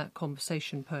 who wrote that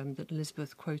conversation poem that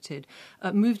Elizabeth quoted,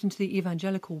 moved into the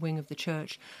evangelical wing of the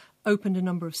church, opened a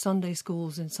number of Sunday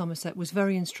schools in Somerset, was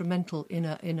very instrumental in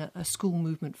a school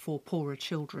movement for poorer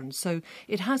children. So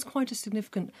it has quite a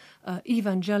significant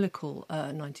evangelical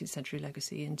 19th century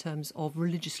legacy in terms of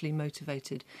religiously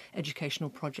motivated educational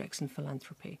projects and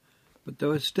philanthropy. But they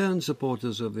were stern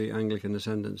supporters of the Anglican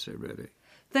ascendancy, really.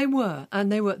 They were,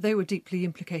 and they were deeply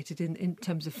implicated in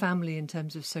terms of family, in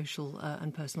terms of social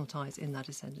and personal ties in that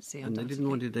ascendancy. And they didn't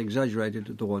want it exaggerated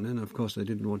at the one end. Of course, they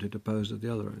didn't want it opposed at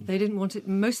the other end. They didn't want it.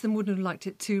 Most of them wouldn't have liked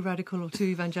it too radical or too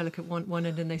evangelical at one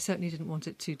end, and they certainly didn't want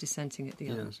it too dissenting at the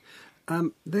other.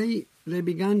 Yes, they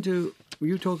began to.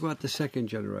 You talk about the second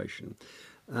generation.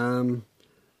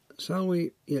 Shall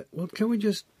we? Yeah. Well, can we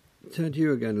just turn to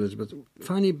you again, Elizabeth?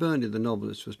 Fanny Burney, the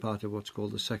novelist, was part of what's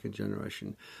called the second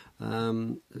generation.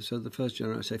 So the first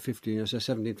generation, say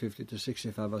 1750 to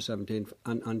 65 or 17,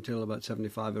 until about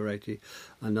 75 or 80,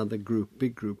 another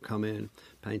big group come in,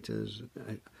 painters.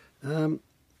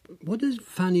 What does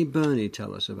Fanny Burney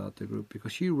tell us about the group?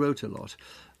 Because she wrote a lot,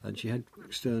 and she had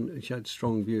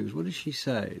strong views. What does she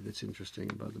say that's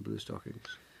interesting about the Bluestockings?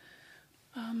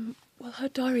 Well, her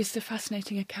diaries are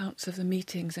fascinating accounts of the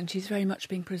meetings, and she's very much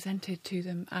being presented to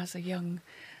them as a young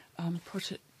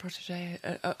protege,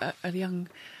 an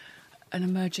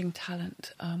emerging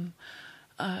talent.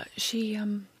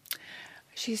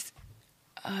 She's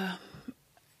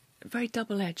very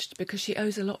double-edged, because she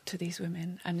owes a lot to these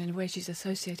women, and in a way she's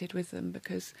associated with them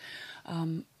because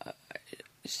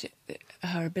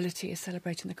her ability is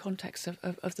celebrated in the context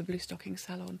of the Bluestockings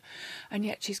salon, and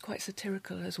yet she's quite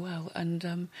satirical as well.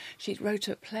 And she wrote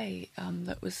a play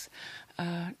that was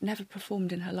never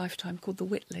performed in her lifetime, called The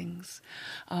Witlings,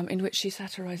 in which she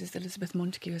satirises Elizabeth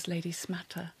Montagu as Lady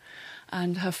Smatter,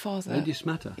 and her father. Lady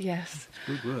Smatter. Yes.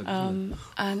 Good word. Isn't it?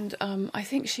 And I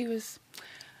think she was.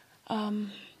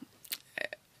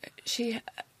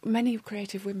 Many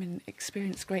creative women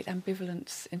experience great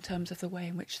ambivalence in terms of the way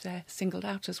in which they're singled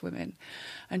out as women,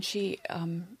 and she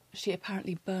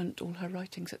apparently burnt all her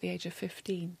writings at the age of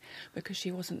 15 because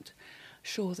she wasn't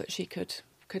sure that she could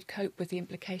cope with the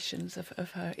implications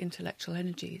of her intellectual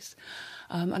energies.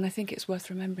 And I think it's worth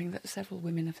remembering that several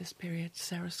women of this period,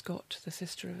 Sarah Scott, the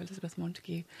sister of Elizabeth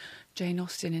Montagu, Jane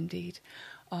Austen indeed,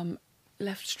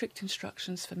 left strict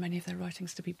instructions for many of their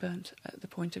writings to be burnt at the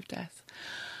point of death.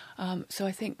 So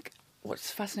I think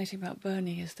what's fascinating about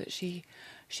Burney is that she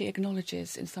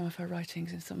acknowledges in some of her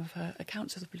writings, in some of her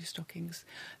accounts of the Bluestockings,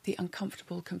 the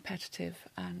uncomfortable, competitive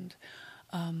and,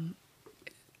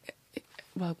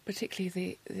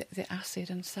 particularly the acid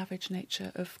and savage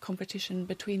nature of competition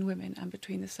between women and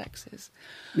between the sexes.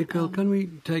 Nicole, can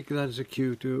we take that as a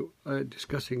cue to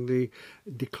discussing the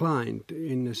decline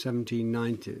in the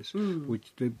 1790s,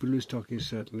 which the Bluestockings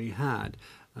certainly had?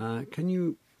 Can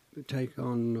you take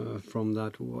on from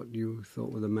that what you thought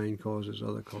were the main causes,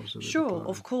 other causes of the Sure, decline?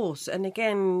 of course. And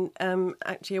again,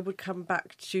 actually I would come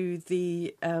back to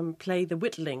the play The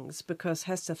Witlings, because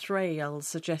Hester Thrale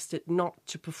suggested not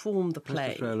to perform the play.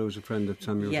 Hester Thrale was a friend of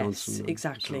Samuel Johnson. Yes,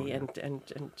 exactly, so on,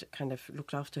 and kind of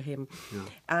looked after him. Yeah.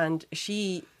 And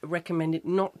she recommended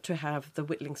not to have The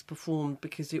Witlings performed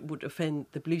because it would offend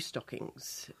the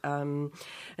Bluestockings. And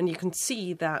you can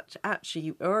see that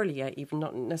actually earlier, even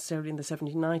not necessarily in the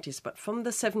 1790s, but from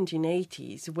the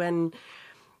 1780s, when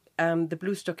the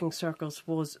Bluestocking circles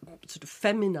was sort of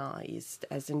feminized,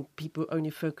 as in people only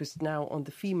focused now on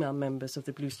the female members of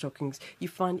the Bluestockings, you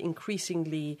find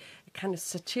increasingly a kind of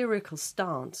satirical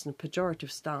stance and a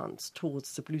pejorative stance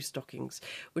towards the Bluestockings,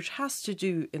 which has to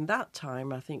do in that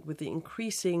time, I think, with the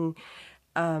increasing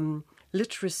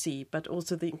literacy, but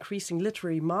also the increasing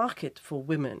literary market for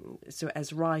women, so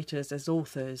as writers, as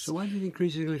authors. So why did the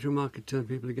increasing literary market turn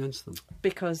people against them?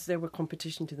 Because there were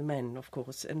competition to the men, of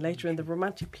course. And later in the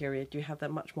Romantic period, you have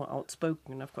that much more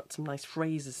outspoken. And I've got some nice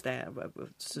phrases there,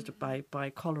 sort of by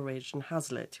Coleridge and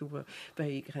Hazlitt, who were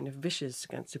very kind of vicious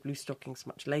against the Bluestockings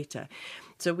much later.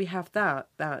 So we have that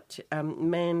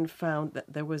men found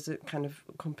that there was a kind of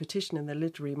competition in the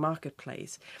literary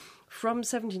marketplace. From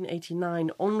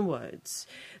 1789 onwards,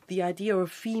 the idea of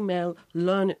female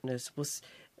learnedness was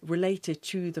related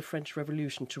to the French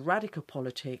Revolution, to radical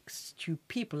politics, to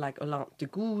people like Olympe de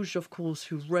Gouges, of course,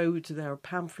 who wrote their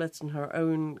pamphlets and her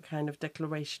own kind of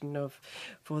declaration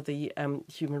for the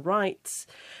human rights.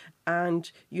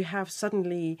 And you have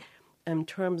suddenly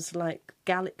terms like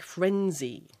Gallic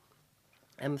frenzy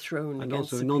thrown and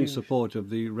against also the non-support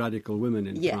of the radical women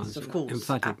in France. Yes, of course.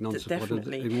 Emphatic non-support.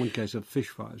 Definitely. In one case of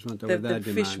fishwives, weren't there? The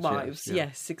fishwives,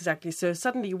 yes, exactly. So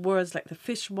suddenly words like the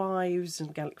fishwives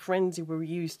and Gallic frenzy were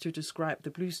used to describe the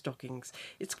Bluestockings.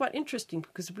 It's quite interesting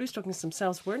because the Bluestockings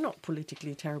themselves were not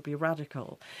politically terribly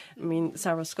radical. I mean,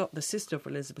 Sarah Scott, the sister of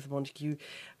Elizabeth Montagu,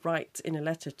 writes in a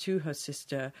letter to her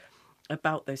sister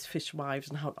about those fishwives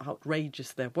and how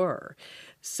outrageous they were.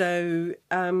 So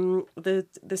the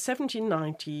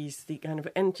 1790s, the kind of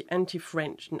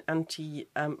anti-French and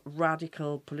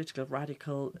anti-radical, political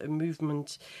radical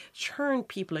movement turned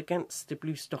people against the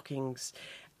Bluestockings.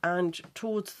 And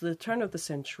towards the turn of the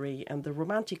century and the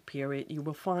Romantic period, you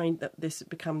will find that this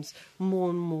becomes more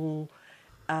and more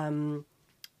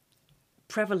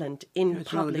prevalent in it's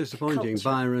public rather disappointing. culture.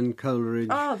 Byron, Coleridge.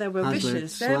 Oh, they were Hazlitt,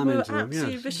 vicious. They were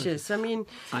absolutely yes. vicious. I mean,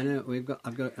 I know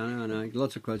I know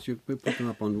lots of quotes. We put them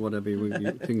up on whatever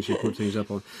things you put things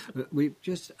up on. But we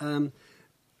just.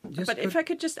 But if I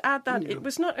could just add that it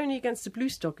was not only against the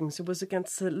Bluestockings, it was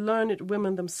against the learned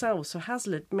women themselves. So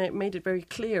Hazlitt made it very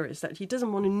clear is that he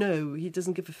doesn't want to know, he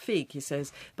doesn't give a fig, he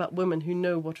says, about women who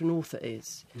know what an author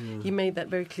is. Yeah. He made that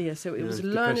very clear. So it was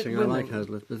learned depressing. women. I like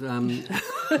Hazlitt, but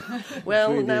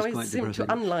well, really now it it seems depressing.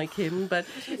 to unlike him, but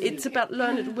it's about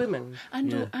learned women.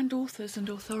 And authors and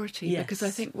authority, yes. Because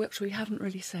I think what we haven't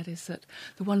really said is that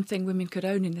the one thing women could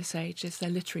own in this age is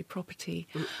their literary property,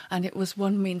 and it was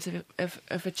one means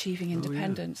of achieving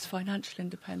independence. Financial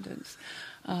independence,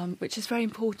 which is very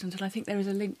important, and I think there is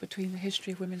a link between the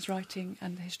history of women's writing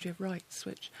and the history of rights.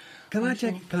 Which can I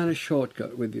take a kind of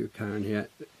shortcut with you, Karen? Here,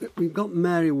 we've got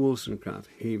Mary Wollstonecraft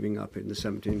heaving up in the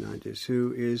 1790s,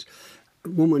 who is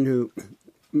woman who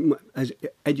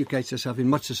educates herself in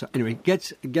much society. Anyway,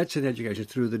 gets an education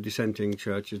through the dissenting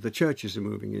churches. The churches are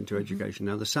moving into education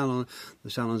now. The salons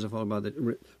are followed by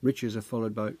the riches are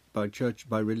followed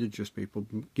by religious people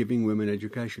giving women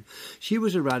education. She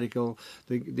was a radical.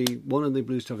 One of the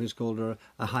Bluestockings called her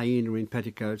a hyena in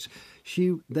petticoats.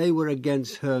 They were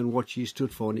against her and what she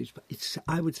stood for. And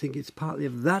I would think it's partly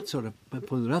of that sort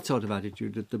of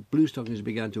attitude that the Bluestockings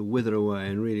began to wither away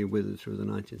and really withered through the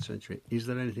 19th century. Is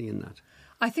there anything in that?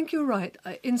 I think you're right.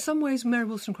 In some ways, Mary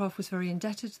Wollstonecraft was very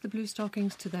indebted to the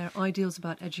Bluestockings, to their ideals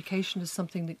about education as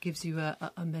something that gives you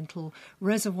a mental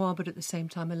reservoir, but at the same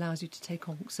time allows you to take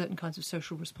on certain kinds of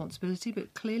social responsibility.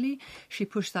 But clearly, she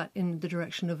pushed that in the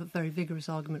direction of a very vigorous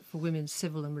argument for women's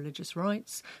civil and religious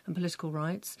rights and political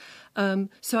rights.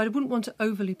 So I wouldn't want to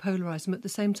overly polarise them. At the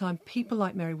same time, people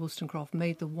like Mary Wollstonecraft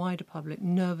made the wider public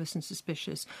nervous and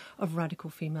suspicious of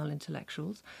radical female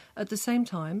intellectuals. At the same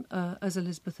time, as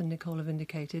Elizabeth and Nicole have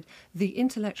indicated, the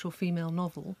intellectual female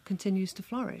novel continues to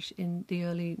flourish in the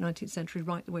early 19th century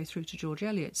right the way through to George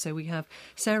Eliot. So we have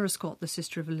Sarah Scott, the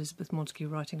sister of Elizabeth Montagu,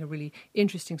 writing a really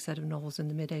interesting set of novels in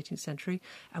the mid-18th century,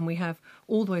 and we have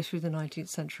all the way through the 19th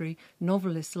century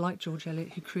novelists like George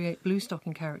Eliot who create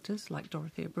blue-stocking characters like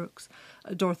Dorothea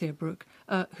Brooke,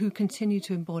 who continue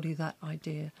to embody that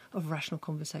idea of rational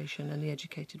conversation and the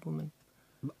educated woman.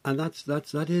 And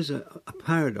that is a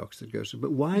paradox that goes through.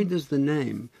 But why does the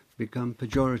name become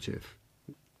pejorative?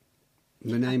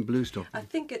 The name Bluestocking. I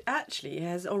think it actually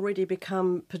has already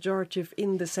become pejorative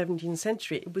in the 17th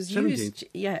century. It was 17th? used,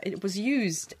 it was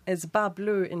used as bas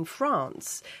bleu in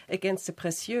France against the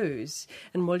précieuses,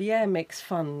 and Molière makes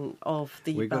fun of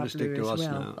the We've got to bas stick bleu to as us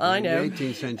well. now. I know. The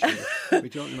 18th century. We're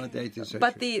talking about the 18th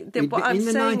century. But what I'm in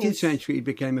the saying 19th is, century, it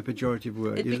became a pejorative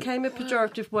word. it became a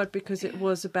pejorative word because it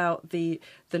was about the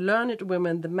learned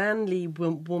women, the manly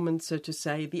woman, so to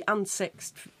say, the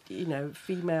unsexed,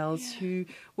 females who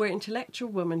were intellectual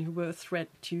women who were a threat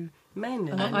to men.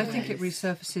 And I think it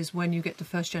resurfaces when you get the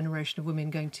first generation of women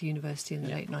going to university in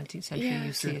the late 19th century.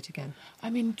 You see it again. I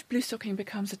mean, bluestocking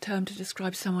becomes a term to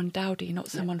describe someone dowdy, not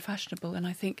someone fashionable. And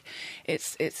I think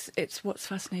it's what's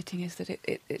fascinating is that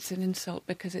it's an insult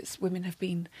because women have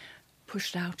been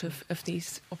pushed out of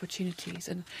these opportunities,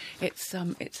 and it's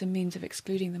a means of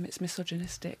excluding them. It's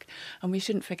misogynistic, and we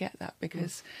shouldn't forget that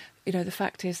because the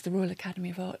fact is the Royal Academy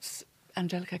of Arts,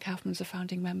 Angelica Kaufmann's a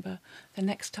founding member. The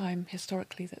next time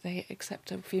historically that they accept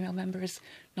a female member is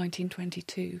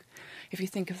 1922. If you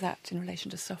think of that in relation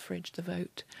to suffrage, the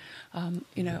vote,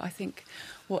 I think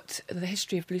what the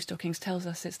history of Bluestockings tells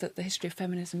us is that the history of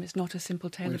feminism is not a simple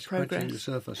tale of progress. Scratching the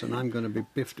surface, and I'm going to be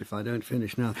biffed if I don't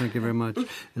finish now. Thank you very much,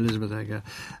 Elizabeth Eger,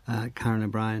 Karen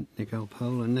O'Brien, Nicole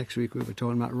Pohl, and next week we'll be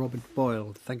talking about Robert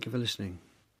Boyle. Thank you for listening.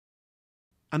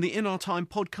 And the In Our Time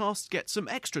podcast gets some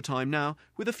extra time now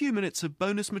with a few minutes of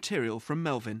bonus material from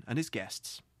Melvyn and his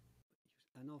guests.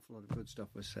 An awful lot of good stuff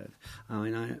was said. I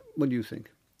mean, what do you think?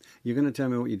 You're going to tell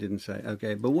me what you didn't say,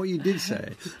 okay? But what you did say,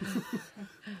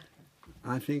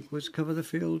 I think, was cover the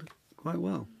field quite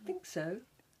well. I think so.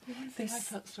 The one thing I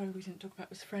felt sorry we didn't talk about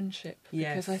was friendship.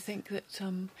 Yes. Because I think that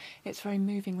it's very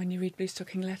moving when you read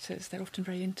Bluestocking letters. They're often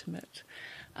very intimate.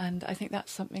 And I think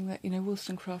that's something that,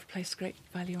 Wollstonecraft placed great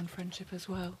value on friendship as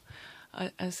well,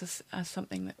 as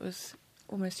something that was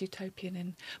almost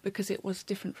utopian because it was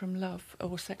different from love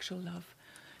or sexual love.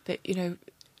 That,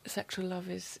 sexual love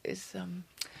is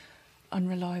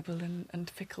unreliable and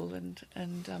fickle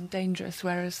and dangerous,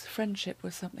 whereas friendship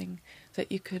was something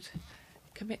that you could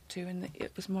commit to and that it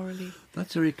was morally...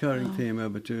 That's a recurring theme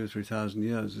over 2,000 or 3,000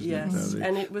 years, isn't it? Yes,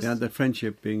 and it was... the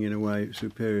friendship being, in a way,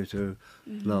 superior to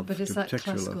love, But it's that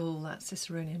sexual classical, love. that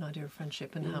Ciceronian idea of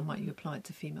friendship, and how might you apply it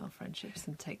to female friendships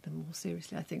and take them more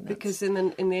seriously? I think that's... Because in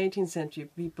the 18th century,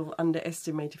 people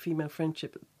underestimated female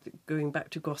friendship, going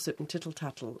back to gossip and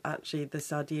tittle-tattle. Actually,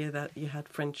 this idea that you had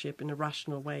friendship in a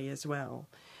rational way as well.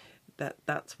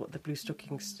 That's what the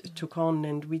Bluestockings took on,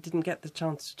 and we didn't get the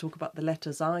chance to talk about the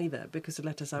letters either, because the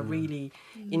letters are really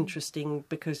interesting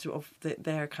because of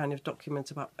their kind of documents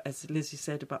about, as Lizzie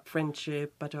said, about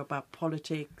friendship, but about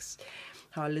politics,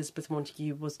 how Elizabeth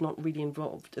Montagu was not really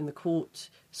involved in the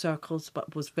court circles,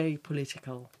 but was very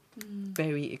political.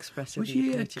 Very expressively Was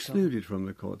she political. excluded from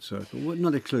the court circle? Well,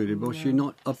 not excluded, but was she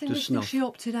not up to snuff? She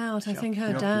opted out. I think her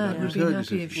opted dad out. would It be was her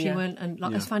happy if decision. she went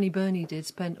and, as Fanny Burney did,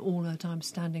 spent all her time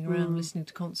standing around listening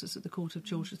to concerts at the court of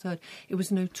George III. It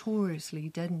was notoriously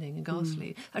deadening and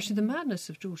ghastly. Actually, the madness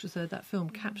of George III, that film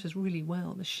captures really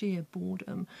well the sheer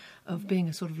boredom of being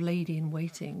a sort of lady in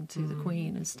waiting to the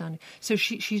Queen and standing. So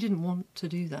she didn't want to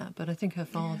do that, but I think her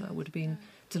father would have been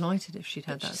delighted if she'd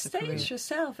had that as a career. She staged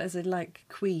herself as a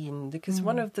queen, because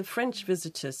one of the French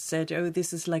visitors said, "Oh,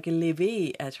 this is like a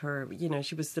levee at her."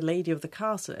 She was the lady of the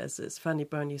castle, as Fanny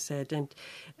Burney said,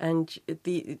 and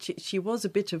she was a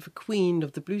bit of a queen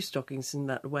of the Bluestockings in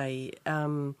that way.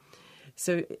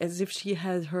 So as if she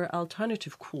had her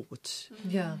alternative court.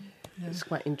 Yeah. It's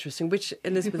quite interesting, which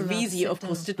Elizabeth Vesey, of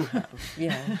course, didn't have.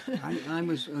 Yeah, I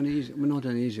was uneasy. Well, not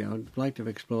uneasy. I'd like to have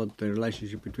explored the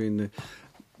relationship between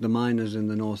the miners in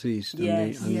the northeast and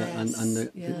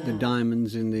the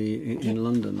diamonds in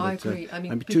London. I agree.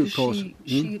 Because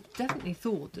she definitely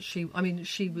thought that she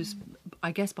was,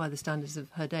 I guess by the standards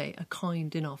of her day, a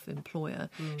kind enough employer.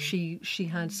 She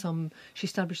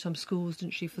established some schools,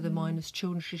 didn't she, for the miners'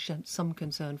 children. She had some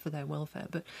concern for their welfare.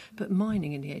 But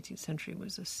mining in the 18th century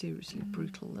was a seriously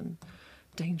brutal and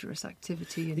dangerous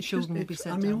activity, and children will be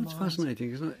sent down what's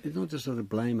fascinating is it's not to sort of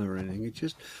blame her or anything, it's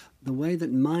just the way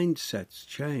that mindsets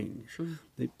change.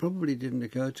 It probably didn't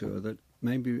occur to her that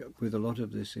maybe with a lot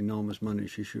of this enormous money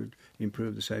she should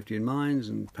improve the safety in mines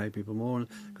and pay people more,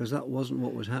 because that wasn't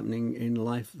what was happening in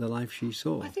the life she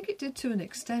saw. I think it did to an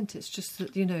extent. It's just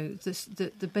that,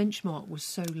 the benchmark was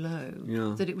so low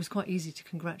that it was quite easy to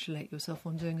congratulate yourself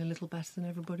on doing a little better than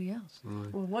everybody else.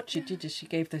 Right. Well, what she did is she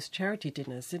gave those charity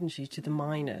dinners, didn't she, to the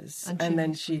miners, and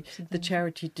then the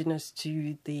charity dinners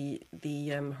to the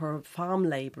her farm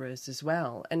labourers as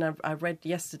well. And I read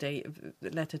yesterday a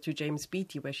letter to James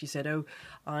Beattie where she said, "Oh,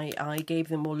 I gave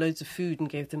them all loads of food and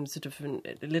gave them sort of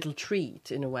a little treat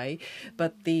in a way,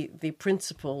 but the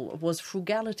principle was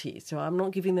frugality. So I'm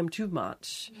not giving them too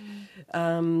much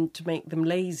to make them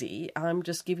lazy. I'm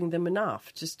just giving them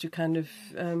enough just to kind of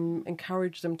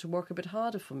encourage them to work a bit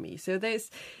harder for me." So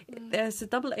there's a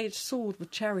double-edged sword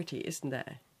with charity, isn't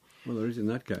there? Well, there is in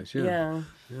that case, yeah.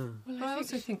 Well, I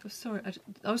also think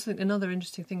another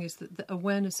interesting thing is that the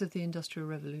awareness of the Industrial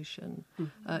Revolution,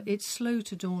 it's slow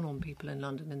to dawn on people in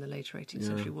London in the later 18th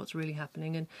century what's really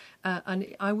happening,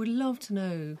 and I would love to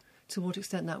know to what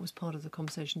extent that was part of the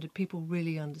conversation. Did people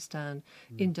really understand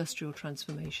industrial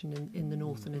transformation in the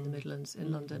North and in the Midlands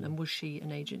in London, and was she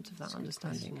an agent of that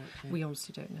understanding? We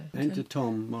honestly don't know. Enter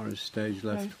Tom Morris, stage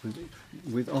left,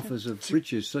 with offers of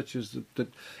riches such as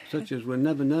were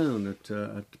never known at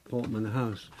Portman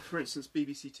House. For instance,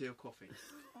 BBC tea or coffee.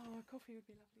 Oh, coffee would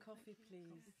be lovely. Coffee, please.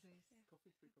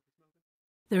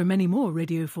 There are many more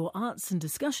Radio 4 arts and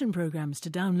discussion programmes to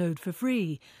download for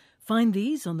free. Find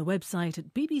these on the website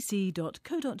at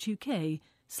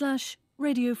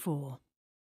bbc.co.uk/Radio 4.